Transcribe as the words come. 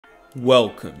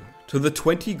Welcome to the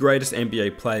 20 greatest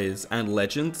NBA players and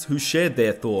legends who shared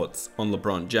their thoughts on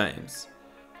LeBron James.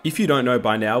 If you don't know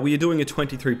by now, we are doing a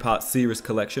 23-part series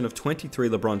collection of 23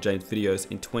 LeBron James videos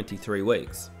in 23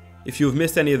 weeks. If you have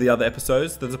missed any of the other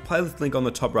episodes, there's a playlist link on the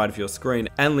top right of your screen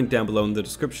and link down below in the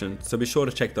description, so be sure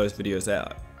to check those videos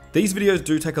out. These videos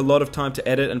do take a lot of time to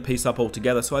edit and piece up all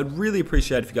together, so I'd really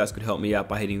appreciate if you guys could help me out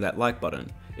by hitting that like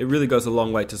button. It really goes a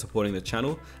long way to supporting the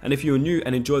channel, and if you are new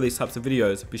and enjoy these types of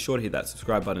videos, be sure to hit that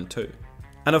subscribe button too.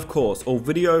 And of course, all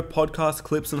video, podcast,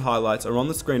 clips and highlights are on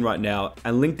the screen right now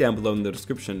and linked down below in the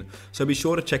description, so be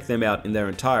sure to check them out in their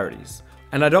entireties.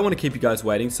 And I don't want to keep you guys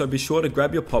waiting, so be sure to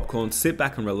grab your popcorn, sit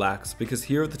back and relax, because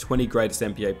here are the 20 greatest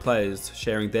NBA players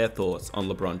sharing their thoughts on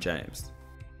LeBron James.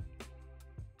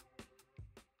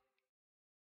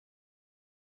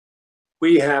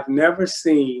 We have never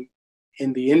seen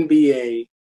in the NBA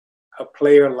a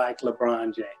player like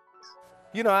LeBron James.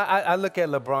 You know, I look at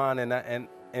LeBron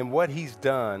and what he's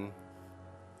done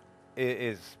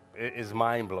is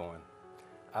mind-blowing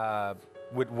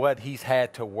with what he's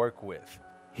had to work with.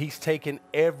 He's taken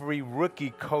every rookie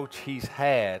coach he's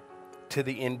had to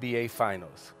the NBA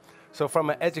Finals. So from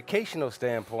an educational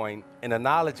standpoint and a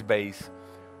knowledge base,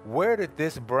 where did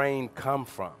this brain come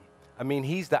from? I mean,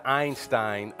 he's the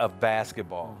Einstein of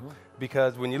basketball.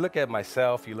 Because when you look at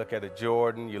myself, you look at a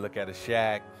Jordan, you look at a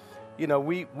Shaq, you know,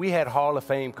 we had Hall of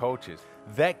Fame coaches.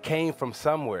 That came from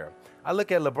somewhere. I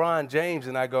look at LeBron James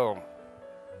and I go,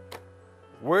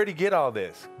 where'd he get all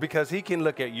this? Because he can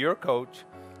look at your coach,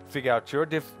 figure out your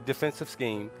defensive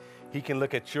scheme. He can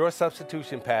look at your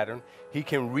substitution pattern. He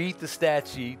can read the stat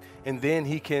sheet, and then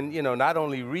he can, you know, not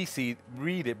only read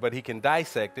it, but he can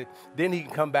dissect it. Then he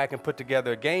can come back and put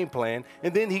together a game plan,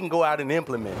 and then he can go out and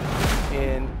implement it.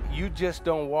 And you just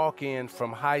don't walk in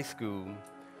from high school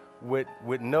with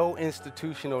no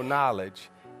institutional knowledge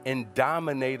and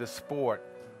dominate a sport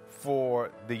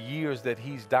for the years that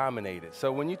he's dominated.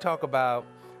 So when you talk about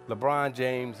LeBron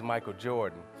James, Michael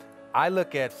Jordan, I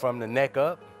look at from the neck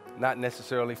up, not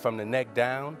necessarily from the neck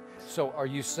down. So are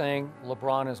you saying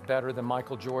LeBron is better than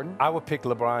Michael Jordan? I would pick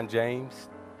LeBron James.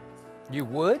 You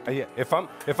would? Yeah. If I'm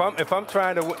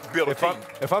trying to build a team.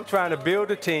 If I'm trying to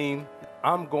build a team,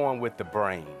 I'm going with the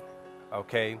brain.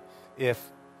 Okay?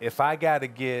 If I got to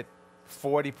get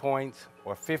 40 points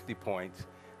or 50 points,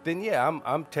 then yeah,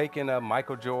 I'm taking a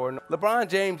Michael Jordan. LeBron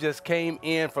James just came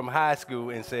in from high school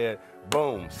and said,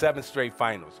 boom, 7 straight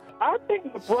finals. I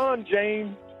think LeBron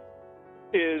James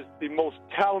is the most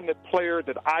talented player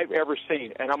that I've ever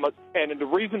seen, and the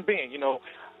reason being, you know,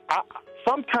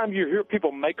 sometimes you hear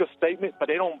people make a statement, but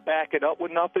they don't back it up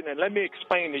with nothing. And let me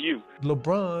explain to you.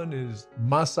 LeBron is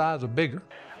my size or bigger.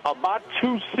 About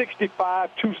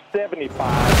 265, 275,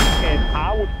 and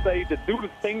I would say to do the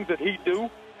things that he do,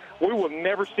 we will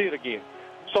never see it again.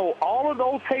 So all of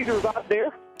those haters out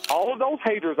there,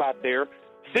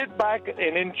 sit back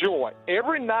and enjoy.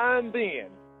 Every now and then,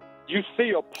 you see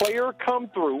a player come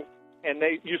through, and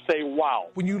you say, wow.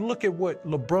 When you look at what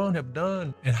LeBron have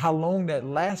done and how long that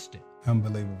lasted.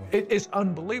 Unbelievable. It's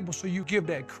unbelievable, so you give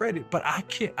that credit, but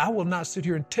I will not sit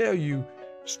here and tell you,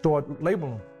 start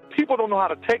labeling them. People don't know how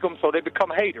to take them, so they become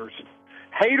haters.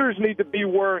 Haters need to be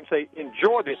aware and say,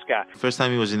 enjoy this guy. First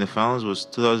time he was in the finals was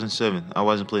 2007. I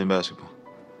wasn't playing basketball.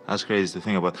 That's crazy to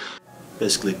think about.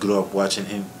 Basically grew up watching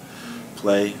him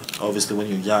play. Obviously, when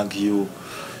you're young, you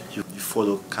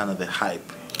follow kind of the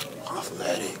hype.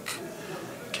 Athletic,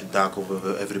 can dunk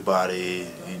over everybody,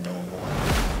 you know.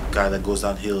 Guy that goes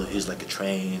downhill, he's like a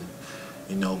train,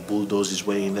 you know, bulldoze his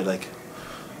way in there, like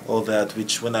all that.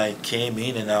 Which when I came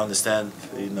in and I understand,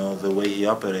 you know, the way he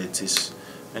operates is,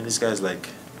 man, this guy's like,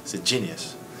 he's a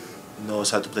genius. He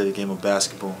knows how to play the game of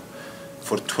basketball.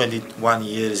 For 21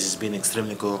 years, he's been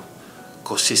extremely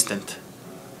consistent.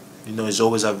 You know, he's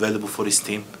always available for his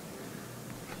team.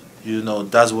 You know,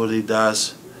 does what he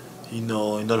does, you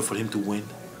know, in order for him to win.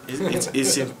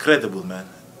 It's incredible, man.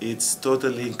 It's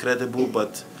totally incredible,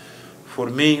 but for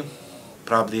me,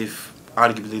 probably,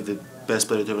 arguably, the best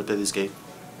player to ever play this game.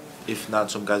 If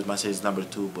not, some guys might say he's number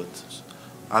 2, but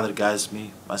other guys,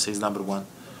 me, might say he's number 1.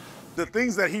 The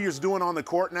things that he is doing on the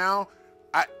court now,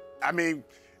 I mean,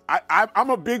 I'm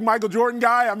a big Michael Jordan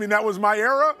guy. I mean, that was my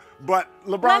era. But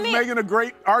LeBron's making a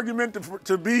great argument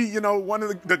to be, you know, one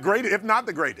of the greatest, if not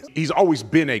the greatest. He's always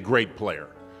been a great player.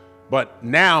 But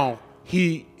now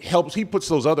he puts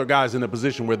those other guys in a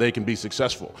position where they can be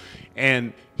successful.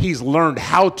 And he's learned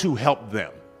how to help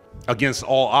them against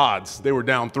all odds. They were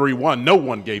down 3-1. No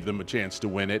one gave them a chance to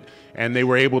win it. And they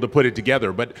were able to put it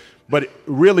together. But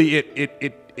really,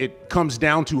 it comes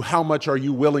down to how much are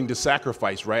you willing to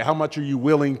sacrifice, right? How much are you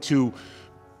willing to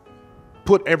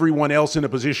put everyone else in a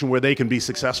position where they can be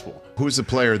successful. Who's the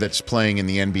player that's playing in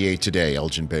the NBA today,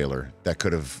 Elgin Baylor, that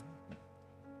could have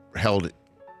held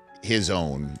his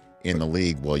own in the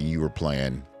league while you were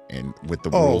playing and with the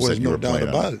rules that you were playing? Oh,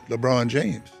 there's no doubt about it. LeBron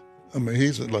James. I mean,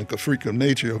 he's like a freak of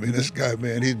nature. I mean, this guy,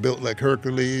 man, he's built like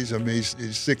Hercules. I mean, he's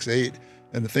 6'8",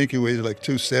 and I think he weighs like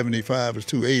 275 or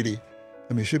 280.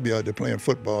 I mean, he should be out there playing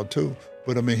football too.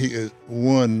 But I mean, he is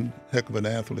one heck of an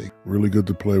athlete. Really good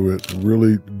to play with.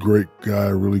 Really great guy.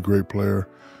 Really great player.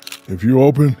 If you're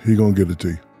open, he gonna get it to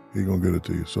you. He gonna get it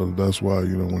to you. So that's why,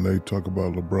 you know, when they talk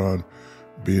about LeBron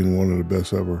being one of the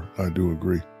best ever, I do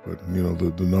agree. But you know,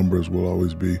 the numbers will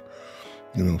always be,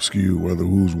 you know, skewed, whether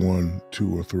who's 1,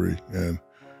 2, or 3. And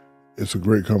it's a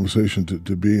great conversation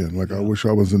to be in. Like, I wish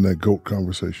I was in that GOAT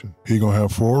conversation. He gonna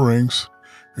have 4 rings.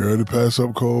 He already passed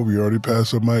up Kobe. He already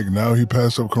passed up Mike. Now he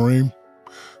passed up Kareem.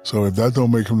 So if that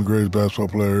don't make him the greatest basketball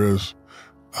player is,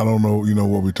 I don't know, you know,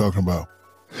 what we're talking about.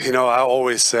 You know, I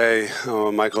always say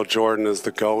Michael Jordan is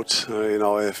the GOAT. You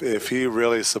know, if he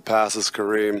really surpasses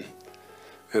Kareem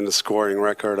in the scoring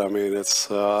record, I mean, it's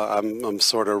I'm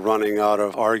sort of running out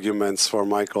of arguments for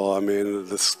Michael. I mean,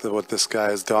 what this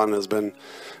guy has done has been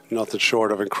nothing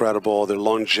short of incredible. The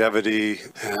longevity,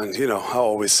 and you know, I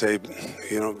always say,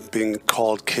 you know, being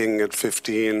called king at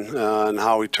 15 and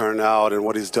how he turned out and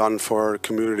what he's done for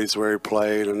communities where he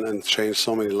played and changed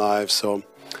so many lives. So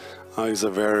he's a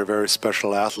very, very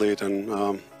special athlete,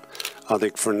 and I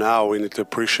think for now we need to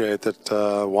appreciate that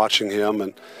watching him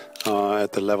and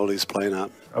at the level he's playing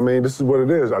at. I mean, this is what it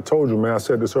is. I told you, man, I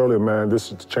said this earlier, man,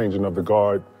 this is the changing of the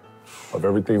guard of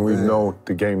everything we've known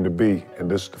the game to be.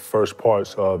 And this is the first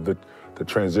parts of the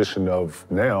transition of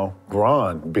now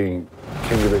Bron being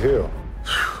king of the hill.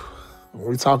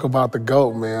 When we talk about the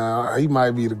GOAT, man, he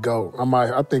might be the GOAT.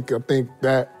 I think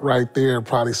that right there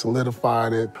probably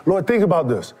solidified it. Lord, think about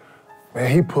this. Man,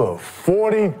 he put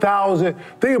 40,000.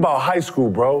 Think about high school,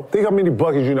 bro. Think how many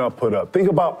buckets you not put up. Think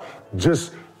about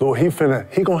just, though he's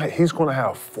gonna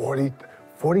have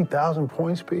 40,000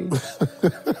 points, Pete,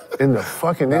 in the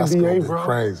fucking That's NBA, bro.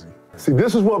 Crazy. See,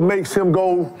 this is what makes him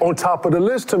go on top of the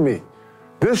list to me.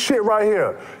 This shit right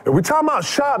here. If we talking about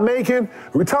shot making,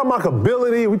 if we talking about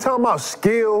ability, if we talking about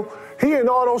skill, he in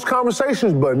all those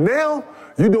conversations. But now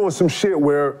you're doing some shit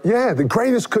where, yeah, the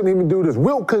greatest couldn't even do this.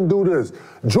 Wilt couldn't do this.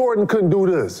 Jordan couldn't do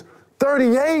this.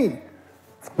 38.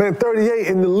 Man, 38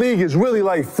 in the league is really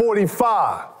like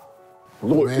 45.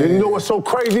 Lord, and you know what's so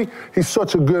crazy? He's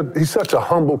such a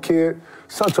humble kid,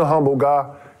 such a humble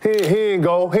guy. He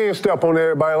ain't step on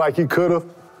everybody like he could have.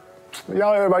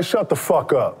 Y'all, everybody shut the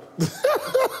fuck up.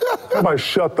 Everybody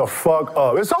shut the fuck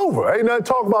up. It's over. Ain't nothing to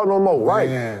talk about no more, right?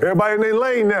 Man. Everybody in their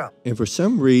lane now. And for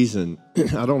some reason,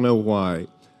 I don't know why,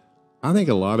 I think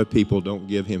a lot of people don't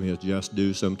give him his just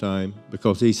due sometime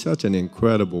because he's such an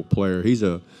incredible player. He's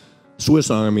a Swiss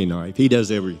Army knife. He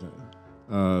does everything.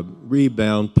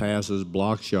 Rebound, passes,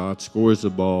 block shots, scores the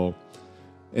ball.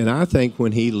 And I think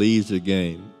when he leaves the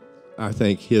game, I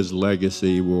think his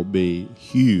legacy will be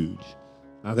huge.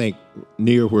 I think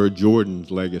near where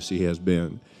Jordan's legacy has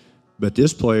been. But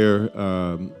this player,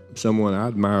 someone I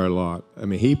admire a lot. I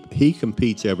mean, he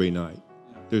competes every night.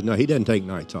 He doesn't take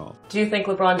nights off. Do you think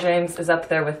LeBron James is up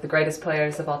there with the greatest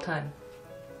players of all time?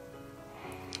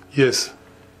 Yes.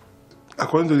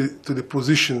 According to the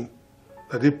position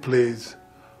that he plays,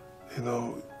 you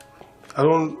know,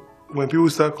 when people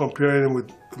start comparing him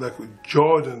with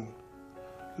Jordan,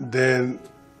 then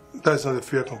that's not a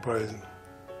fair comparison.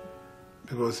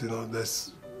 Because,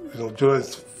 Jordan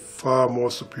is far more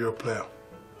superior player.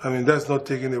 I mean, that's not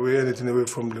taking anything away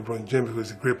from LeBron James because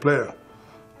he's a great player.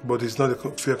 But it's not a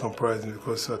fair comparison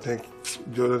because I think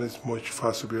Jordan is much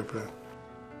far superior player.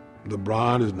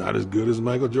 LeBron is not as good as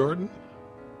Michael Jordan?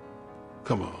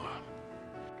 Come on.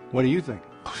 What do you think?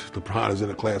 LeBron is in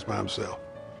a class by himself.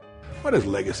 What is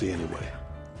legacy anyway?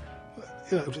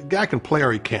 You know, a guy can play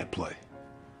or he can't play.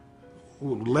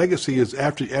 Legacy is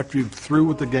after you're through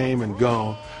with the game and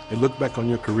gone and look back on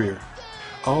your career.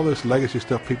 All this legacy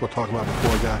stuff people talk about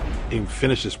before a guy even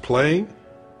finishes playing,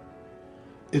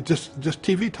 it's just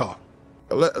TV talk.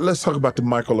 Let's talk about the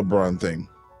Michael LeBron thing.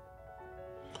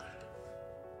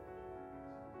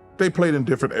 They played in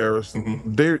different eras.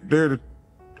 Mm-hmm. They're,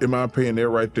 in my opinion,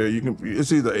 they're right there.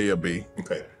 It's either A or B.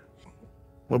 Okay.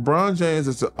 LeBron James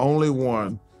is the only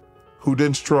one who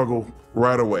didn't struggle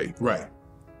right away. Right.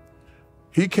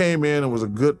 He came in and was a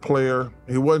good player.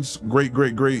 He wasn't great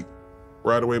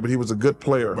right away, but he was a good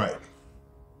player. Right.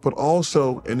 But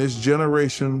also in this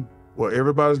generation where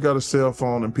everybody's got a cell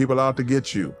phone and people out to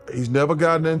get you, he's never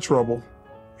gotten in trouble.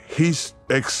 He's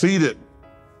exceeded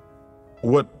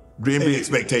what Any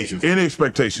expectations. Any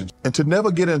expectations. And to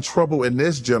never get in trouble in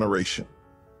this generation.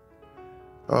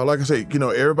 Like I say, you know,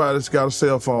 everybody's got a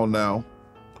cell phone now.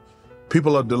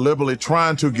 People are deliberately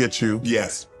trying to get you.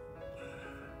 Yes.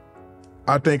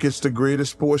 I think it's the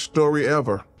greatest sports story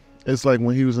ever. It's like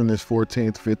when he was in his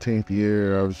 14th, 15th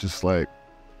year, I was just like,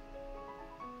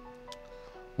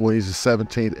 when he's his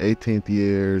 17th, 18th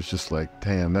year, it's just like,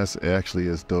 damn, that's actually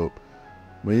is dope.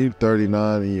 When you're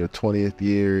 39 in your 20th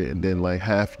year, and then like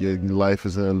half your life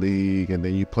is in the league, and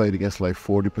then you played against like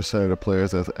 40% of the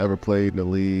players that's ever played in the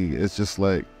league, it's just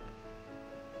like,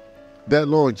 that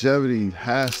longevity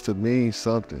has to mean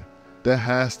something. That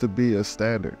has to be a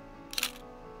standard.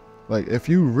 Like, if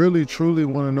you really, truly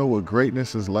want to know what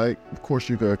greatness is like, of course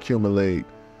you can accumulate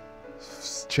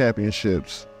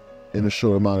championships in a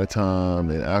short amount of time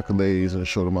and accolades in a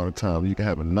short amount of time. You can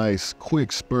have a nice,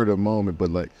 quick spurt of moment, but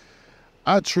like,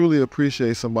 I truly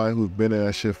appreciate somebody who's been in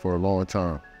that shit for a long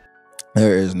time.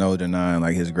 There is no denying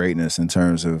like his greatness in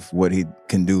terms of what he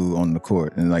can do on the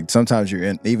court. And like sometimes you're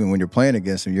in, even when you're playing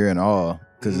against him, you're in awe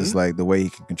because it's like the way he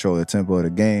can control the tempo of the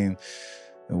game,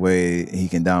 the way he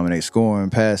can dominate scoring,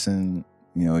 passing,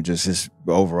 you know, just his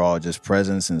overall just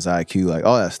presence and his IQ, like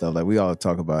all that stuff. Like we all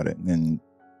talk about it. And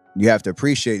you have to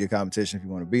appreciate your competition if you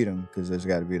want to beat him because there's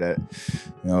got to be that,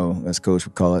 you know, as coach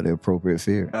would call it, the appropriate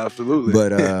fear. Absolutely.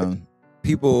 But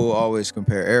people always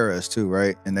compare eras too,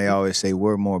 right? And they always say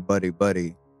we're more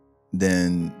buddy-buddy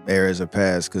than eras of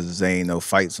past because there ain't no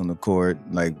fights on the court.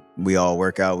 Like, we all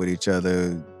work out with each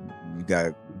other. You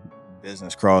got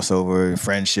business crossover,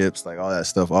 friendships, like all that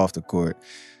stuff off the court.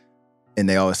 And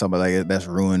they always talk about like that's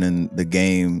ruining the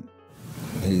game.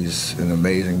 He's an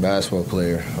amazing basketball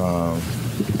player.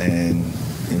 And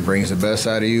he brings the best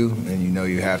out of you, and you know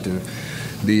you have to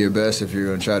be your best if you're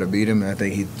going to try to beat him. And I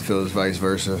think he feels vice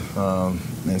versa.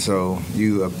 And so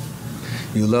you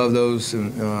love those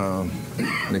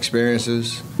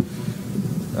experiences.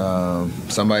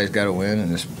 Somebody's got to win,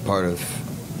 and it's part of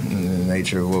the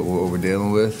nature of what we're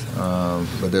dealing with.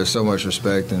 But there's so much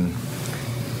respect and,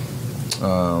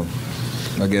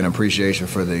 again, appreciation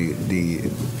for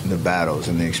the battles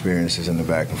and the experiences and the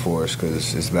back and forth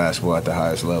because it's basketball at the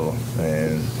highest level,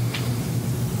 and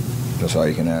that's all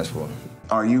you can ask for.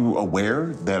 Are you aware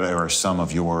that there are some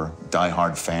of your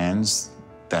diehard fans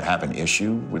that have an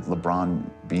issue with LeBron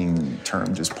being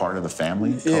termed as part of the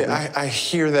family? Yeah, I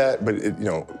hear that, but you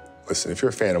know, listen, if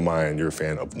you're a fan of mine, you're a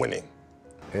fan of winning.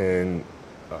 And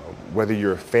whether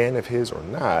you're a fan of his or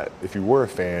not, if you were a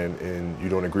fan and you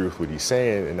don't agree with what he's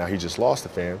saying and now he just lost a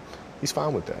fan, he's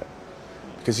fine with that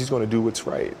because he's going to do what's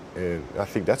right. And I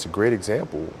think that's a great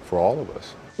example for all of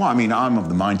us. Well, I mean, I'm of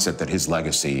the mindset that his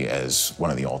legacy as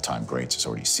one of the all-time greats is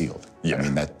already sealed. Yeah. I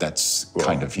mean, that's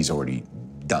kind of, he's already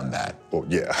done that. Well,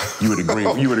 yeah. You would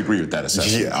agree with that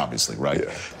assessment, yeah. Obviously, right?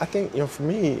 Yeah. I think, you know, for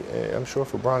me, and I'm sure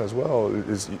for Bron as well,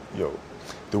 is, you know,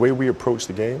 the way we approach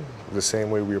the game is the same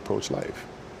way we approach life.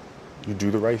 You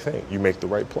do the right thing. You make the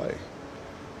right play.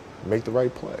 Make the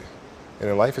right play. And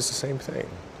in life, it's the same thing.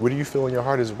 What do you feel in your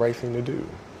heart is the right thing to do?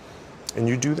 And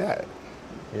you do that.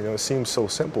 You know, it seems so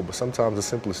simple, but sometimes the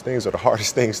simplest things are the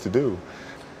hardest things to do.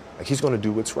 Like, he's going to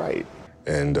do what's right.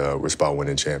 And it's about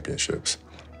winning championships.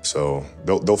 So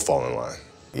they'll fall in line.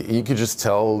 You could just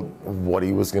tell what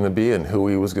he was going to be and who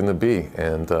he was going to be,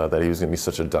 and that he was going to be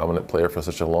such a dominant player for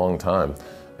such a long time.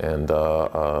 And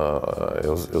it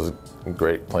was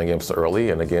great playing games early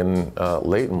and again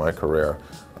late in my career.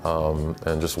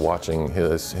 And just watching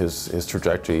his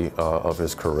trajectory of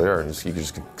his career, you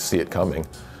just see it coming.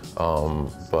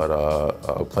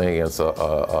 But playing against a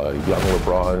young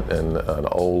LeBron and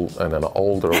an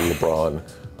older LeBron,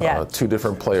 yeah. Two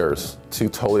different players, two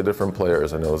totally different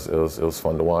players, and it was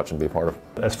fun to watch and be a part of.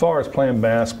 As far as playing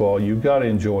basketball, you've got to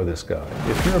enjoy this guy.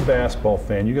 If you're a basketball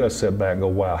fan, you got to sit back and go,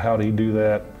 "Wow, how did he do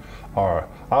that?" Or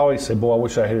I always say, "Boy, I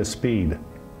wish I had his speed."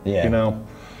 Yeah. You know,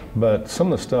 but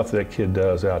some of the stuff that kid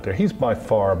does out there, he's by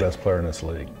far our best player in this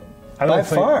league. I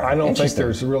don't think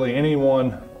there's really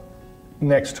anyone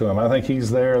next to him. I think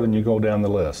he's there, then you go down the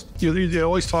list. You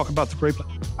always talk about the great play.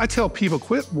 I tell people,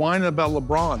 quit whining about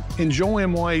LeBron. Enjoy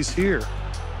him while he's here.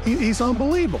 He's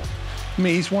unbelievable. I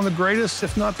mean, he's one of the greatest,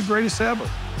 if not the greatest ever.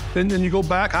 Then you go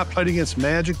back, I played against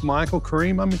Magic, Michael,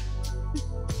 Kareem. I mean,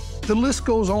 the list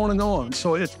goes on and on.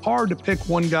 So it's hard to pick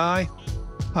one guy.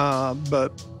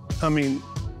 But, I mean,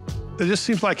 it just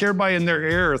seems like everybody in their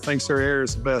era thinks their era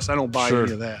is the best. I don't buy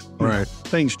any of that. Right.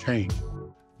 Things change.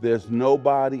 There's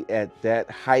nobody at that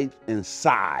height and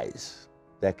size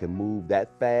that can move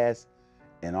that fast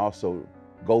and also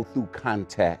go through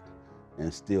contact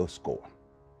and still score.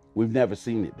 We've never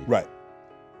seen it before. Right.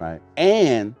 Right.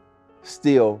 And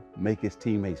still make his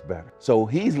teammates better. So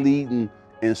he's leading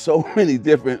in so many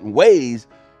different ways.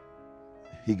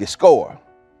 He can score,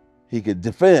 he could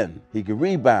defend, he can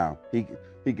rebound,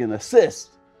 he can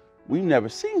assist. We've never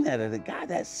seen that at a guy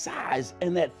that size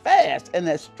and that fast and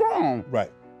that strong.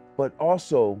 Right. But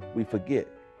also, we forget,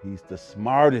 he's the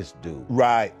smartest dude.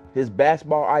 Right. His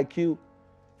basketball IQ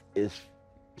is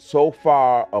so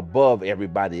far above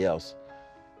everybody else.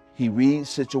 He reads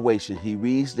situations, he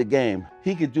reads the game.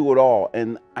 He could do it all.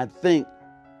 And I think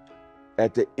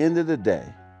at the end of the day,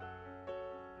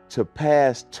 to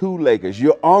pass two Lakers,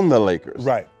 you're on the Lakers.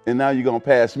 Right. And now you're gonna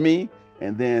pass me,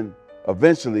 and then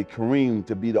eventually Kareem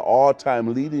to be the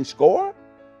all-time leading scorer?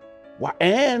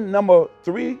 And number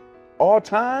 3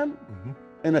 all-time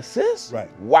in assists?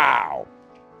 Right. Wow.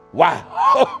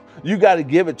 Wow. You gotta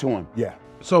give it to him. Yeah.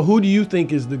 So who do you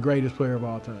think is the greatest player of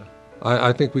all time?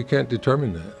 I think we can't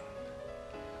determine that.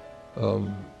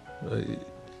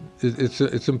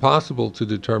 It's impossible to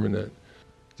determine that.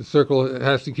 The circle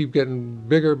has to keep getting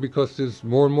bigger because there's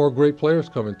more and more great players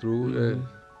coming through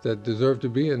that deserve to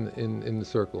be in the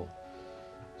circle.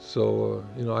 So,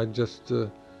 you know, I just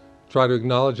try to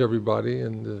acknowledge everybody,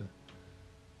 and,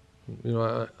 you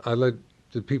know, I let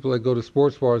the people that go to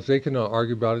sports bars, they can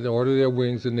argue about it. They order their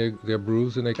wings and their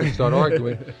brews, and they can start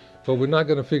arguing. But we're not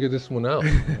going to figure this one out.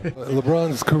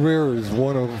 LeBron's career is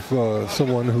one of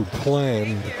someone who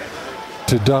planned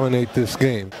to dominate this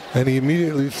game. And he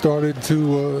immediately started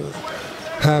to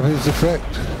have his effect.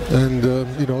 And,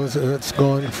 you know, it's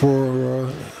gone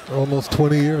for almost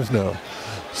 20 years now.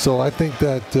 So I think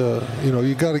that, you know,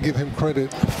 you got to give him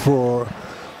credit for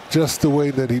just the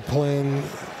way that he planned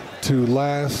to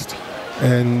last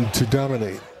and to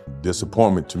dominate.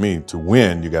 Disappointment to me, to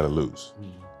win, you got to lose.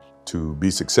 To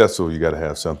be successful, you got to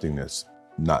have something that's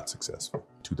not successful.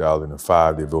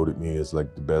 2005, they voted me as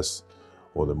like the best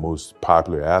or the most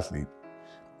popular athlete.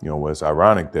 You know, it's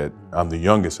ironic that I'm the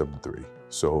youngest of the 3.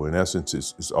 So in essence,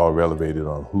 it's all relevated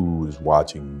on who is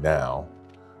watching now.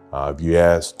 If you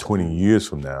ask 20 years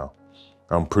from now,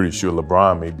 I'm pretty sure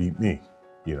LeBron may beat me,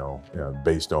 you know,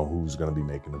 based on who's going to be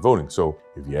making the voting. So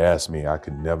if you ask me, I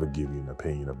could never give you an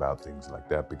opinion about things like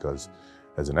that, because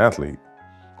as an athlete,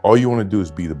 all you want to do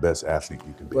is be the best athlete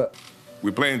you can be.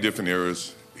 We're playing different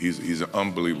eras. He's an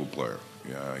unbelievable player.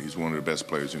 Yeah, he's one of the best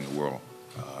players in the world,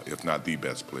 if not the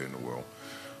best player in the world.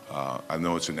 I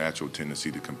know it's a natural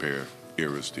tendency to compare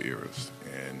eras to eras,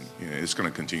 and you know, it's going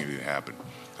to continue to happen.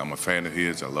 I'm a fan of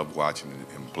his. I love watching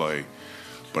him play.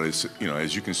 But it's, you know,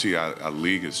 as you can see, our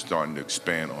league is starting to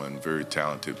expand on very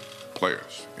talented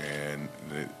players. And,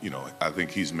 you know, I think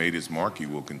he's made his mark. He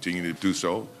will continue to do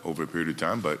so over a period of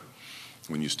time. But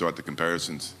when you start the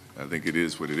comparisons, I think it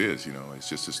is what it is. You know, it's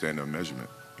just a standard of measurement.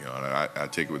 You know, and I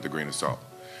take it with a grain of salt.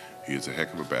 He is a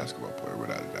heck of a basketball player,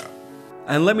 without a doubt.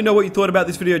 And let me know what you thought about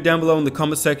this video down below in the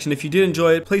comment section. If you did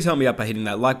enjoy it, please help me out by hitting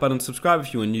that like button, subscribe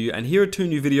if you are new, and here are 2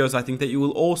 new videos I think that you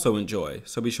will also enjoy.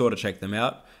 So be sure to check them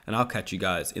out, and I'll catch you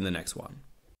guys in the next one.